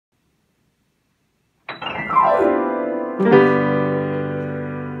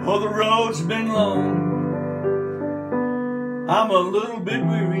Oh, the road's been long, I'm a little bit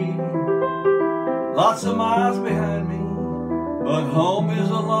weary, lots of miles behind me, but home is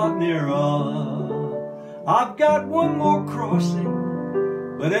a lot nearer. I've got one more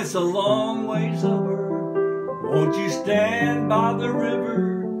crossing, but it's a long ways over. Won't you stand by the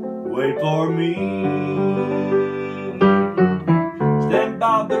river, wait for me? Stand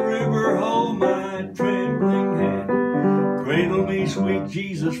by the river, hold my trembling hand, cradle me, sweet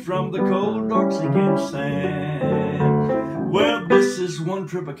Jesus, from the cold, dark, sinking sand. Well, this is one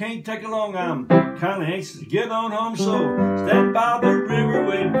trip I can't take along. I'm kinda anxious to get on home, so stand by the river,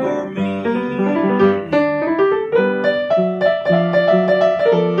 wait for me.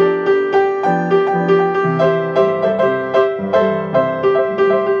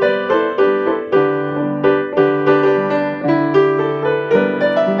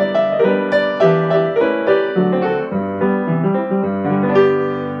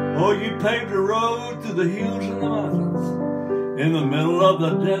 Oh, you paved a road through the hills and the mountains, in the middle of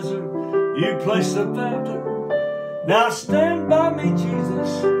the desert, you placed a fountain. Now stand by me,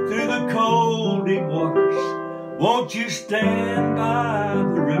 Jesus, through the cold, deep waters. Won't you stand by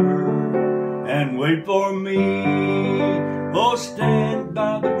the river and wait for me? Oh, stand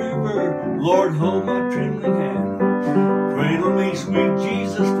by the river, Lord, hold my trembling hand. Cradle me, sweet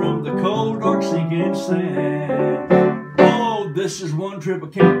Jesus, from the cold, dark, sinking sand. This is one trip I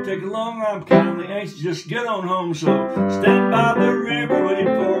can't take along. I'm kindly anxious, just get on home, so stand by the river, wait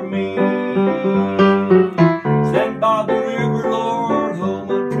for me. Stand by the river, Lord, hold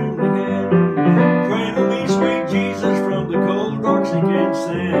my trembling hand. Cradle me, sweet Jesus, from the cold, dark, sinking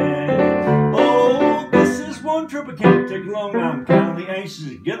sand. Oh, this is one trip I can't take along. I'm kindly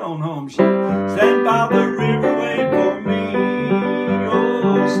anxious, get on home, so stand by the